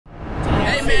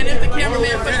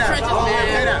cameraman for the trenches,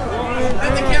 man.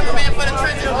 That's the cameraman for the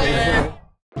trenches, man.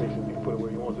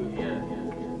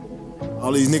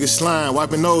 All these niggas slime,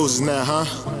 wiping noses now, huh?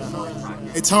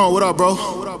 Hey, Tone, what up, bro?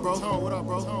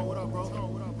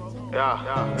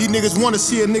 Yeah. These niggas wanna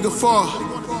see a nigga fall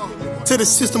to the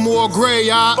system or grave,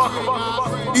 y'all.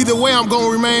 Either way, I'm gonna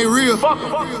remain real.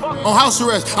 On house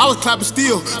arrest, I was clapping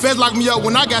steel. Feds locked me up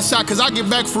when I got shot, cause I get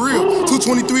back for real.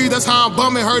 223, that's how I'm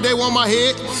bumming. Heard they want my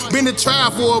head. Been to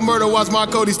trial for a murder, watch my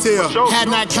Cody's tail. Had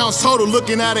 9 counts total,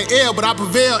 looking at an L, but I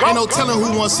prevailed. Ain't no telling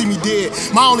who wanna see me dead.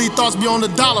 My only thoughts be on the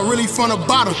dollar, really from the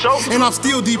bottom. And I'm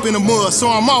still deep in the mud, so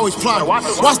I'm always plotting.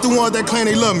 Watch the ones that claim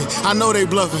they love me, I know they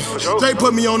bluffing. They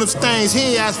put me on them stains, he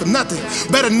ain't asked for nothing.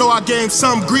 Better know I gave him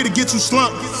some greed to get you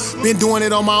slumped. Been doing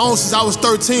it on my own since I was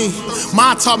 13.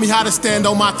 Mom taught me how to stand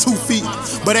on my 2 feet,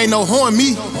 but ain't no horn me.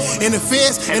 In the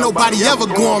fence, ain't nobody ever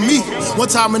go on me. One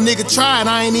time a nigga tried,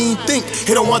 I ain't even think.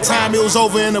 Hit him one time, it was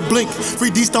over in a blink. Free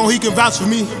D-Stone, he can vouch for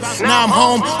me. Now I'm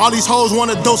home, all these hoes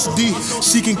want a dose of D.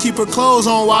 She can keep her clothes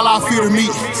on while I feed her meat.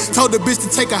 Told the bitch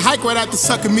to take a hike right after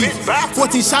sucking me.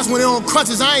 14 shots when they on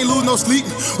crutches, I ain't lose no sleep.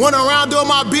 Went around doing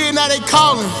my bid, now they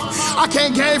calling. I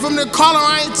can't game from the caller,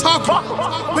 I ain't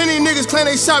talking. Many niggas claim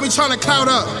they shot me trying to cloud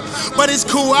up, but it's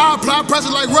cool, I apply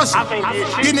pressure like Russia.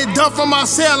 Getting it done from my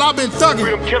cell, I've been thugging.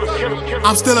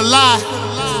 I'm still alive,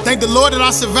 thank the Lord that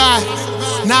I survived.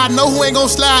 Now I know who ain't gon'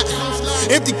 slide.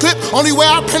 Empty clip, only way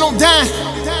I plan on dying.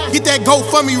 Get that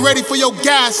GoFundMe ready for your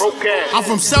gas. I'm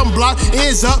from 7 block,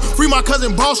 ends up, free my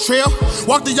cousin Boss Trail.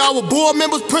 Walked to y'all with board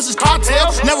members, Princess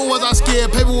Cocktail. Never was I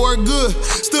scared, paperwork good.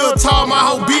 Stood tall, my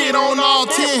whole beard on all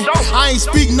 10. I ain't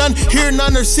speak none, hear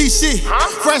none, or see shit.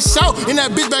 Fresh out, and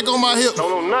that bitch back on my hip.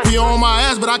 Be on my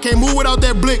ass, but I can't move without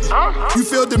that blick. You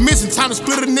feel the mission, time to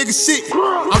split a nigga shit.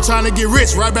 I'm trying to get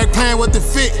rich, right back playing with the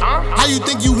fit. How you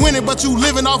think you winning, but you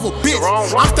living off a bitch?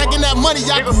 I'm stacking that money,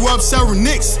 I grew up selling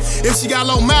nicks. If she got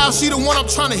low miles, she the one I'm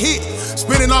trying to hit.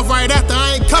 Spinning off right after,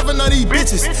 I ain't covering none of these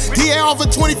bitches. DA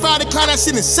offered 25 to climb that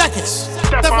shit in seconds.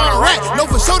 Stefan Rat, no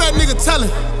for sure that nigga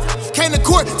telling. Came to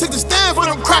court, took the stand for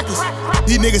them crackers.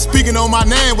 These niggas speaking on my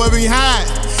name, but behind.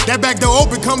 That back door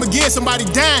open, come again, somebody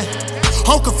dying.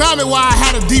 Home confound me why I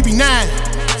had a DB9.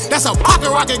 That's a pocket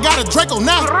rocket, got a Draco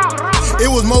now. It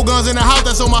was more guns in the house,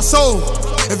 that's on my soul.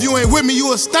 If you ain't with me,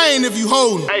 you a stain if you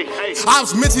holdin'. I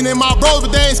was mentioning my bros,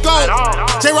 but they ain't scold.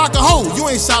 J-Rock a hoe, you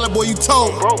ain't solid, boy, you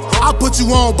told. I put you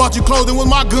on, bought you clothing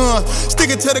with my gun.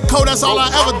 Sticking to the code, that's all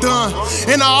I ever done.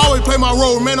 And I always play my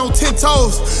role, man, on 10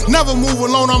 toes. Never move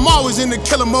alone, I'm always in the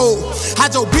killer mode.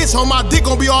 Had your bitch on my dick,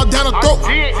 gon' be all down the throat.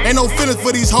 Ain't no feelings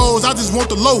for these hoes, I just want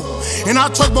the low. And I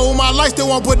trust, but with my life, still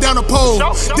won't put down a pole.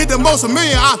 Did the most, $1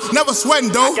 million, I never sweating,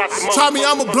 though. Try me,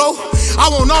 I'ma blow. I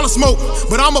want all the smoke,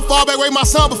 but I'ma fall back, raise my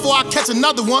son before I catch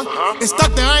another one. And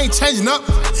stuck there, I ain't changing up.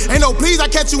 Ain't no please, I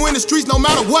catch you in the streets no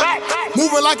matter what.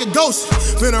 Moving like a ghost,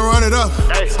 finna run it up.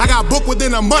 I got booked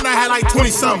within a month, I had like 20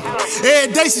 something.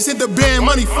 Every day she sent the band,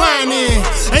 money flying in.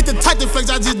 Ain't the type to flex,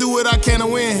 I just do what I can to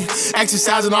win.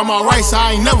 Exercising on my right side,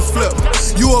 I ain't never flip.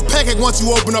 You a pancake once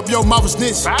you open up your mouth and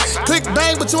snitch. Click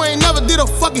bang, but you ain't never did a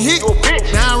fucking hit.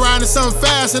 Now I'm riding something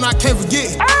fast and I can't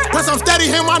forget. Plus I'm steady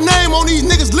hearing my name on these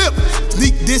niggas' lip.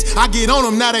 Sneak this, I get on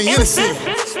them, now they innocent.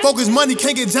 Focus money,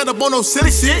 can't get jammed up on no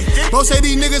silly shit. Bro say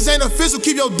these niggas ain't official,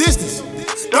 keep your distance.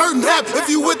 Dirt and rap if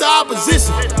you with the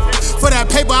opposition. For that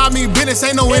paper, I mean business,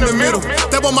 ain't no in the middle.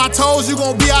 Step on my toes, you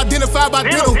gon' be identified by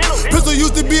dental. Pistol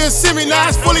used to be a semi, now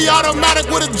it's fully automatic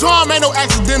with a drum, ain't no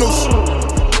accidentals.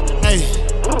 Hey,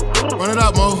 run it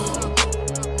up, Mo.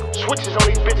 Switches on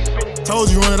these bitches. Told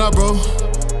you, run it up, bro.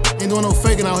 Ain't doing no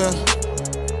faking out here.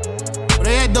 Where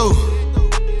they at, though?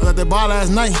 I was at that bar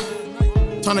last night,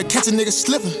 trying to catch a nigga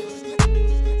slipping.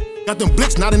 Got them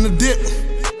blicks, not in the dip.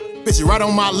 Bitch right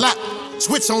on my lap,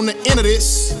 switch on the end of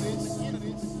this.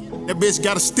 That bitch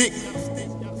got a stick.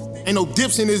 Ain't no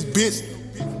dips in this bitch.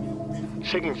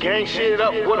 She can gang shit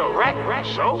up with a rack,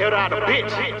 so held out a bitch.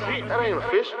 That ain't a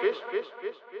fish.